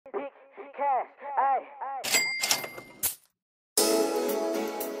Chill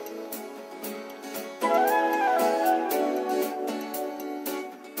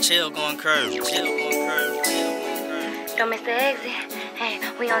going curve, chill going curve, chill going curve. Don't miss the exit. Hey,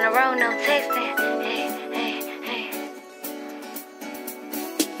 we on the road, no texting. Hey, hey, hey.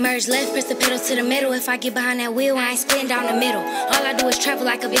 Merge left, press the pedal to the middle. If I get behind that wheel, I ain't splitting down the middle. All I do is travel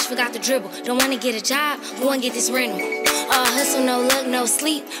like a bitch forgot to dribble. Don't wanna get a job, go and get this rental. Hustle, no luck, no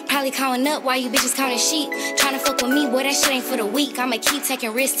sleep. Probably counting up while you bitches counting sheep. Tryna fuck with me, boy, that shit ain't for the weak. I'ma keep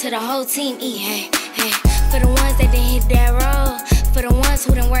taking risks till the whole team eat. Hey, hey. For the ones that didn't hit that road. For the ones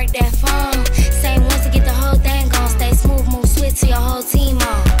who didn't work that phone. Same ones to get the whole thing gone. Stay smooth, move swift till your whole team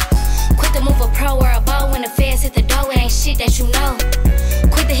on. Quick to move a pro or a bow. When the feds hit the door, it ain't shit that you know.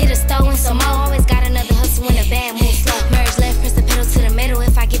 Quick to hit a stove and some more. Always got another hustle when the bad move slow. Merge left, press the pedal to the middle.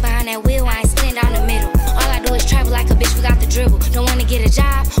 If I get behind that wheel, I ain't splitting down the middle. All I do is travel like a bitch forgot the dribble. Don't wanna get a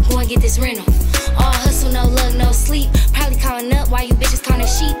job, go and get this rental. All hustle, no luck, no sleep. Probably calling up while you bitches counting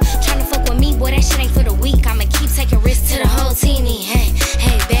sheep. Tryna fuck with me, boy, that shit ain't for the weak. I'ma keep taking risks till the whole team eat. Hey,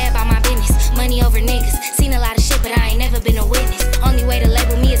 hey, bad by my business. Money over niggas. Seen a lot of shit, but I ain't never been a witness. Only way to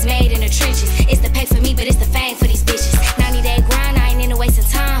label me is made in the trenches. It's the pay for me, but it's the fame for these bitches. 90-day grind, I ain't into wasting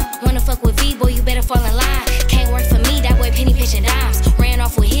time. Wanna fuck with V, boy, you better fall in line. Can't work for me, that boy penny pitching dimes. Ran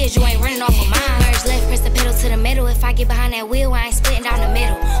off with his, you ain't running off with mine. Merge left, press the pedal to the middle. If I get behind that wheel, I ain't splitting down the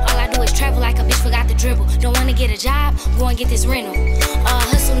middle. All I do is travel like a bitch forgot the dribble. Don't wanna get a job, go and get this rental.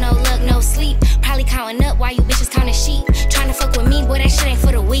 Hustle, no luck, no sleep. Probably counting up while you bitches counting sheep. Tryna fuck with me, boy, that shit ain't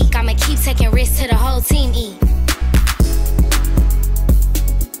for the weak. I'ma keep taking risks till the whole team eat.